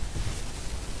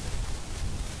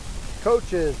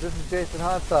Coaches, this is Jason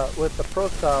Hansa with the Pro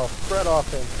Style Spread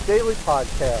Offense Daily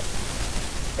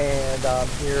Podcast. And I'm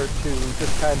here to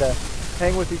just kind of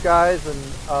hang with you guys and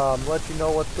let you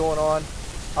know what's going on.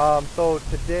 So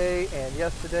today and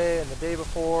yesterday and the day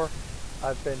before,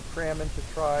 I've been cramming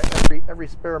to try every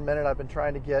spare minute. I've been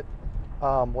trying to get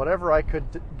whatever I could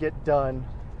get done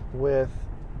with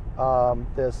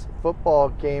this football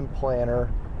game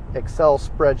planner Excel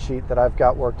spreadsheet that I've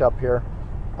got worked up here,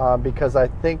 because I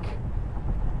think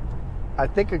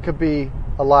it could be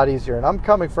a lot easier. And I'm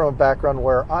coming from a background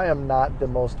where I am not the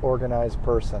most organized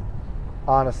person.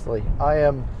 Honestly,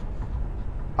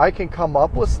 I can come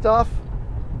up with stuff,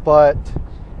 but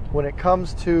when it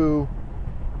comes to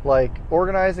like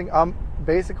organizing,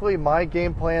 basically my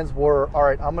game plans were, all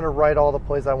right, I'm going to write all the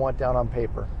plays I want down on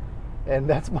paper. And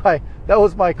that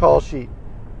was my call sheet.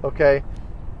 Okay.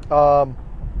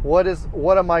 What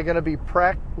am I going to be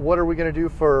what are we going to do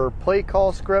for play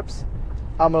call scripts?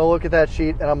 I'm going to look at that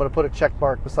sheet and I'm going to put a check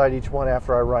mark beside each one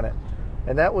after I run it.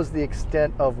 And that was the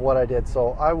extent of what I did.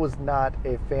 So I was not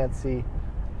a fancy,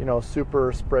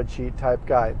 super spreadsheet type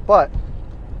guy. But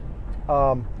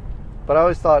I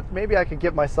always thought maybe I could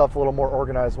get myself a little more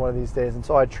organized one of these days. And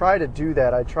so I try to do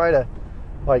that. I try to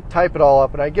type it all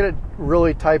up, and I get it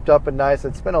really typed up and nice.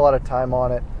 I'd spend a lot of time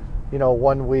on it,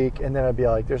 1 week, and then I'd be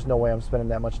like, there's no way I'm spending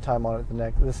that much time on it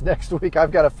this next week.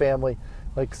 I've got a family,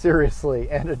 seriously,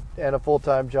 and a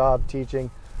full-time job teaching.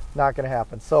 Not going to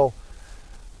happen. So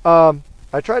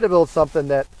I tried to build something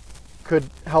that could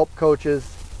help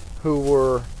coaches who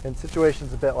were in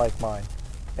situations a bit like mine.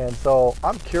 And so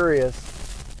I'm curious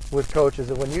with coaches,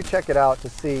 and when you check it out, to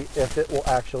see if it will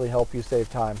actually help you save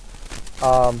time,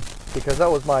 because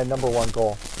that was my number one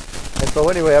goal. And so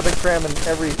anyway, I've been cramming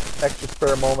every extra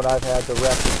spare moment I've had to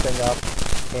wrap this thing up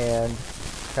and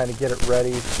kind of get it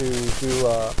ready to do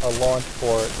a launch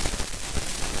for it.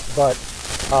 But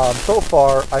so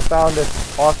far, I found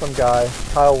this awesome guy,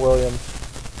 Kyle Williams,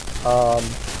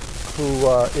 who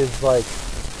is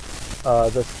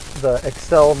the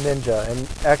Excel Ninja, and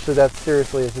actually that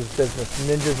seriously is his business,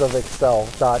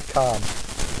 ninjasofexcel.com.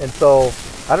 And so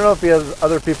I don't know if he has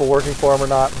other people working for him or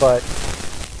not, but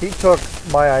he took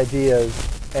my ideas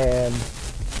and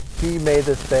he made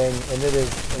this thing, and it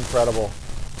is incredible.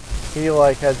 He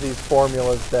has these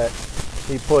formulas that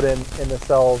he put in the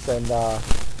cells, and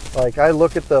I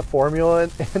look at the formula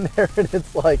in there and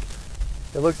it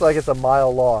looks like it's a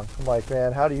mile long. I'm like,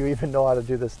 man, how do you even know how to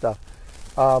do this stuff?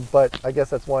 But I guess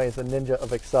that's why he's a ninja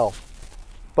of Excel.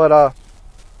 But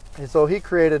so he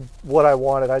created what I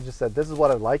wanted. I just said, this is what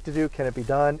I'd like to do. Can it be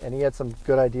done? And he had some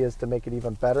good ideas to make it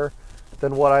even better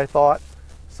than what I thought.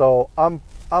 So I'm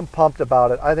pumped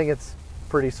about it. I think it's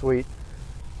pretty sweet.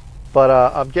 But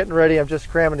I'm getting ready. I'm just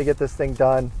cramming to get this thing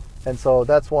done. And so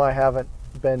that's why I haven't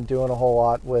been doing a whole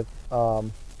lot with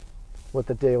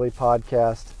the daily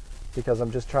podcast, because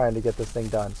I'm just trying to get this thing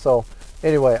done. So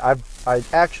anyway, I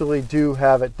actually do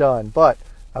have it done, but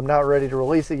I'm not ready to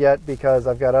release it yet because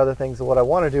I've got other things. What I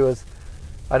want to do is,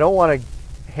 I don't want to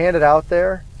hand it out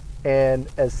there, and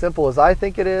as simple as I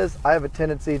think it is, I have a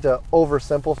tendency to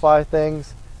oversimplify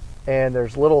things, and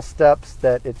there's little steps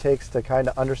that it takes to kind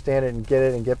of understand it and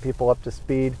get people up to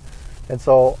speed. And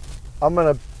so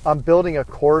I'm building a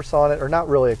course on it, or not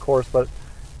really a course, but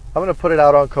I'm going to put it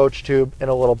out on CoachTube in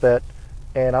a little bit.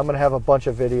 And I'm going to have a bunch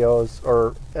of videos,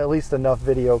 or at least enough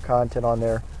video content on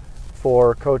there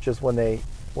for coaches when they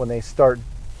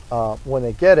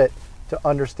get it, to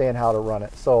understand how to run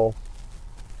it, so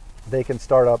they can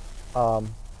start up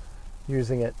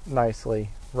using it nicely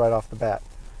right off the bat.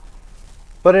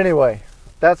 But anyway,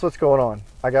 that's what's going on.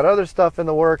 I got other stuff in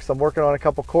the works. I'm working on a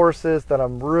couple courses that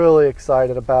I'm really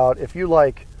excited about. If you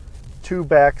like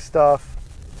two-back stuff,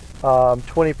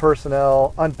 20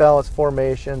 personnel, unbalanced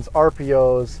formations,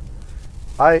 RPOs.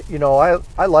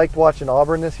 I liked watching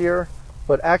Auburn this year,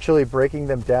 but actually breaking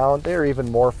them down, they're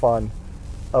even more fun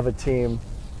of a team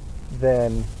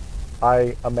than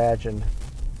I imagined,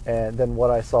 and than what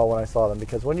I saw when I saw them.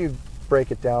 Because when you break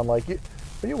it down,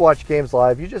 when you watch games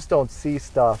live, you just don't see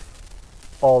stuff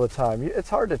all the time. It's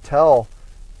hard to tell,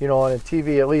 on a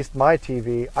TV, at least my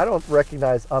TV. I don't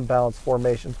recognize unbalanced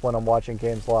formations when I'm watching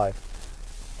games live.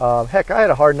 Heck, I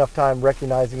had a hard enough time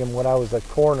recognizing him when I was a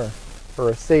corner or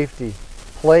a safety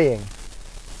playing.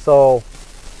 So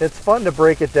it's fun to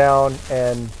break it down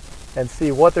and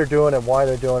see what they're doing and why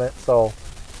they're doing it. So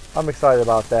I'm excited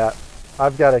about that.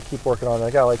 I've got to keep working on it.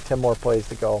 I got 10 more plays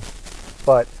to go.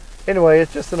 But anyway,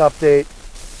 it's just an update.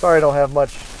 Sorry I don't have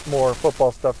much more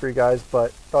football stuff for you guys,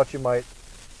 but thought you might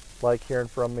like hearing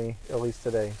from me at least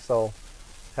today. So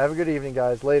have a good evening,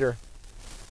 guys. Later.